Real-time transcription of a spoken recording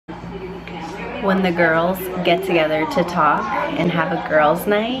when the girls get together to talk and have a girls'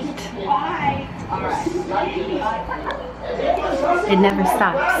 night. It never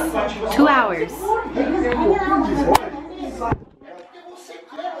stops. 2 hours.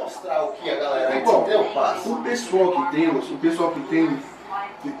 O pessoal que tem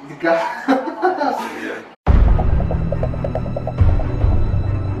de carro.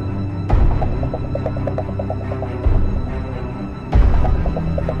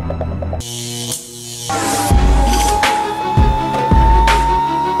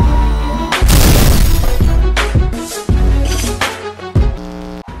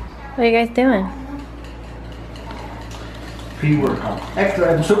 What are you guys doing? Pre-workout.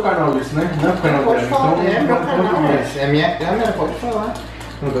 É do seu canal isso, né? Não é do canal dela. Então, é meu canal, é minha câmera, pode falar.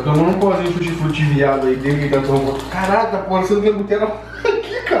 Eu tô tomando um pozinho de chute viado aí dentro da tua. Caraca, porra, você não quer botar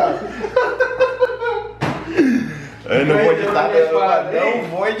aqui, cara. Eu não vou editar, não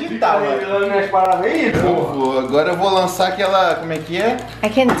vou editar, mano. Agora eu vou lançar aquela, como é que é? I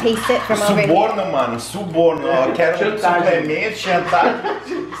can taste it from over here. Suborno, mano, suborno. Ó, quero suplemento, chantagem.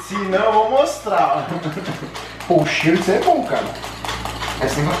 Se não, eu vou mostrar. Pô, o cheiro disso é bom, cara.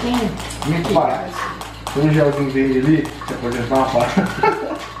 Essa não tem muito barato. Tem um gelzinho verde ali, você pode entrar uma parte.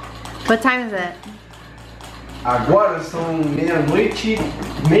 What time is it? Agora são meia-noite e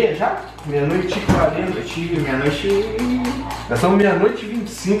meia já? Meia-noite e 40. Já são meia-noite e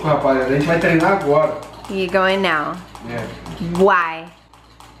 25, rapaziada. A gente vai treinar agora. You going now? É. Why?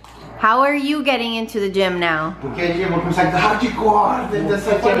 How are you getting into the gym now? Porque aí eu vou começar a dar hardcore dentro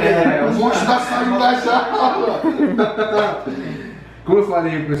dessa câmera. O monstro tá saindo da jaula. Como eu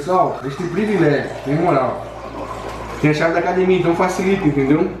falei, pessoal, a gente tem privilégio, tem moral. Tem a chave da academia, então facilita,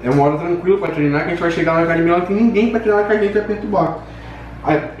 entendeu? É uma hora tranquila pra treinar, que a gente vai chegar na academia, não tem ninguém pra treinar com a gente, vai perturbar.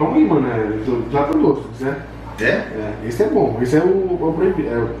 Aí, toma aí, mano, já tá louco, se quiser. É, esse é bom, esse é o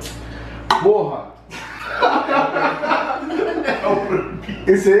proibido. Porra!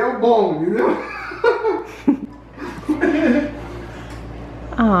 Esse aí é o bom, entendeu?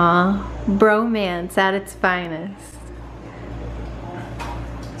 Aw, bromance at its finest.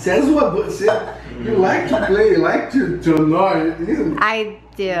 Você é zoador, você... You like to play, you like to annoy. I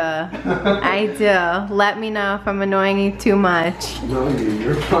do. I do. Let me know if I'm annoying you too much. No,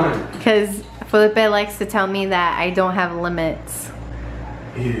 you're fine. Because Filippe likes to tell me that I don't have limits.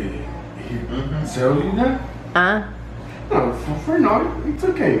 So you know? No, for now, it's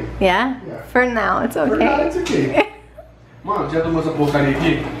okay. Yeah? For now, it's For now, okay. it's okay. Mano, já tomou essa porcaria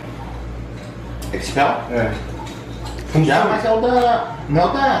aqui? Expel? É. Já, mas é o da... Não é o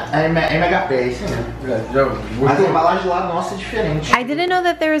da MHP, é isso mesmo. Já Mas a embalagem lá, nossa, é diferente. I didn't know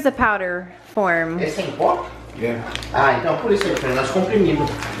that there was a powder form. Esse é em pó? É. Ah, então por isso é diferente, nós comprimido.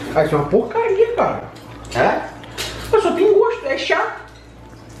 Ah, isso é uma porcaria, cara. É? Mas só tem gosto, é chato.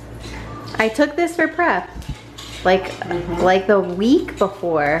 I took this for prep. Like the week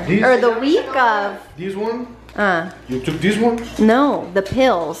before. This- Or the week of... This one? Uh, You took this one? no, the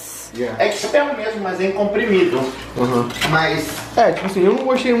pills. Yeah. É expel mesmo, mas é em comprimido. Mas... É, tipo assim, eu não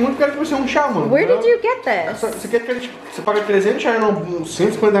gostei muito, quero que você é um chá, mano. Where did you get this? Você quer que você paga 300 reais,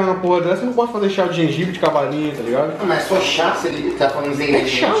 150 reais na porra dessa, você não pode fazer chá de gengibre, de cavalinho, tá ligado? Mas só chá, se ele tá falando em É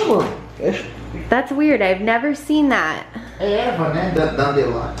chá, mano. É chá. That's weird. I've never seen that. É erva, né?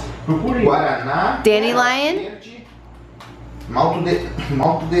 Dandelion. Procure. Guaraná. Dandelion? Verde,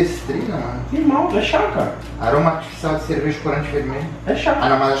 maltodestrina, mano. Que mal, é chá, cara. Aroma artificial de cerveja corante vermelho. É chá. Ah,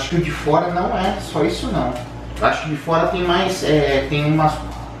 não, mas acho que o de fora não é só isso, não. Acho que de fora tem mais, tem umas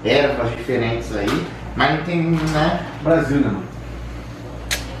ervas diferentes aí, mas não tem, né? Brasil, né, mano?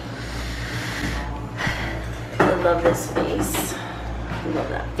 I love this face. I love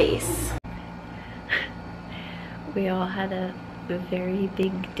that face. We all had a very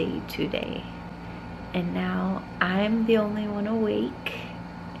big day today. And now I'm the only one awake.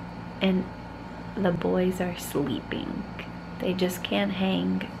 And the boys are sleeping. They just can't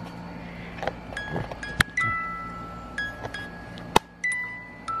hang.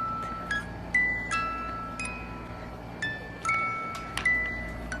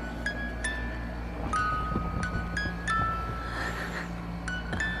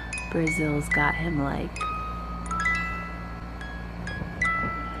 Brazil's got him like...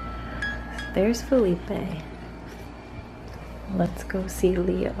 There's Filippe. Let's go see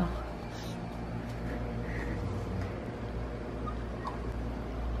Leo.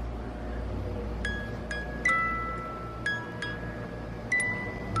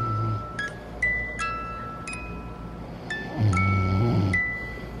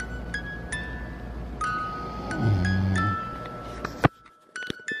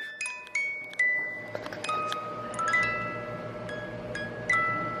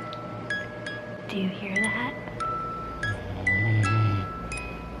 Do you hear that?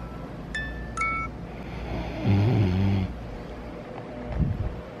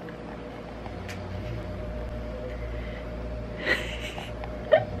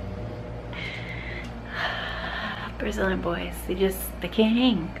 Brazilian boys, they can't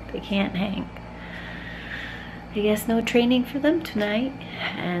hang. They can't hang. I guess no training for them tonight,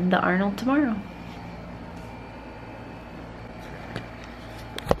 and the Arnold tomorrow.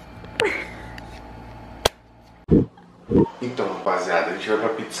 Então, rapaziada, a gente vai pra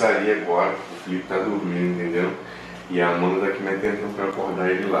pizzaria agora. O Filippe tá dormindo, entendeu? E a Amanda tá aqui me tentando pra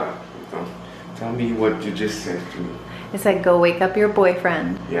acordar ele lá. Então, tell me what you just said to me. I said, go wake up your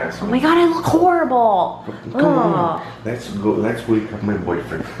boyfriend. Yes. Oh my god, I look horrible. Come on. Let's wake up my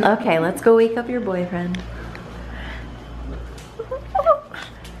boyfriend. Okay, let's go wake up your boyfriend.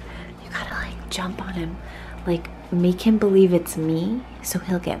 You gotta like jump on him. Like make him believe it's me so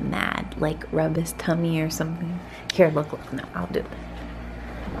he'll get mad. Like rub his tummy or something. Here, look, no, I'll do it.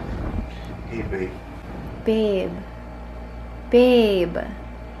 Hey, babe. Babe. Babe.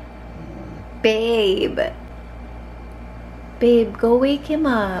 Babe. Babe, go wake him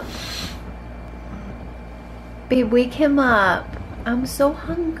up. Babe, wake him up. I'm so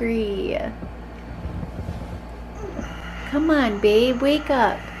hungry. Come on, babe, wake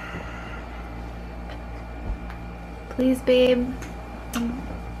up. Please, babe.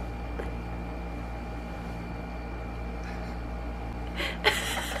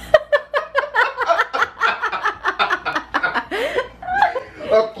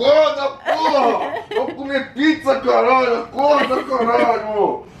 Acorda, porra! Vamos comer pizza, caralho! Acorda,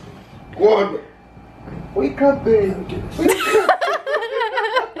 caralho! Acorda! Wake up, baby!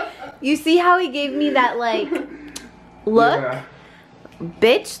 You see how he gave me that, like, look? Yeah.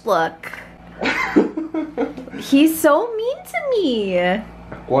 Bitch look. He's so mean to me.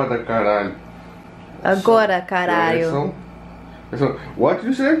 Acorda, caralho! Agora, caralho. What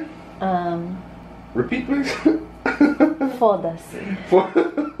you said? Repeat, please. Foda-se.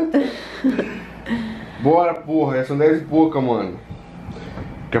 Bora, porra, são 10 e pouca, mano.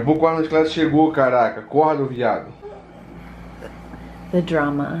 Daqui a pouco a Arnold classe chegou, caraca. Acorda, viado. The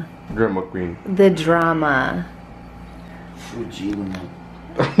drama. Drama queen. The drama. Fudido, mano.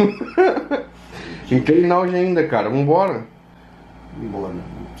 Tem treinar hoje ainda, cara. Vambora. Bora,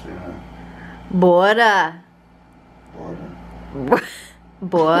 vamos treinar. Bora. Bora.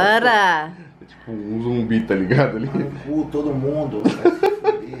 Bora. É tipo um zumbi, tá ligado ali? Todo mundo. Vai se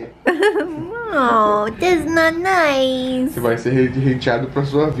fuder. Oh, that's not nice. Você vai ser hateado pra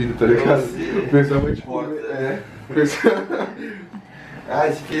sua vida, tá ligado? O pessoal vai te Importa. É. O pessoal... Ah,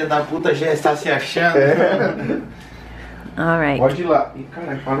 esse filho da puta já está se achando. É. Alright. Pode ir lá. Ih,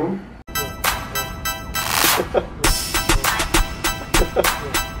 caralho, parou.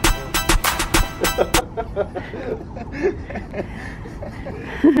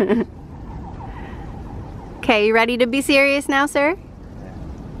 Okay, you ready to be serious now, sir?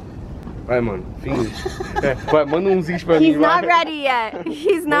 Vai, mano. Finge. É, vai, manda uns zins pra mim, He's vai. not ready yet.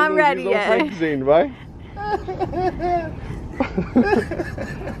 He's not ready yet. Vai.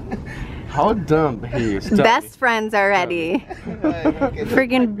 How dumb he is. Best friends are ready.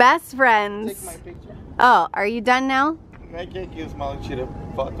 Freaking best friends. Oh, are you done now? Como é que os malucos tiram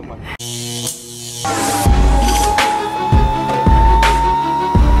foto, mano?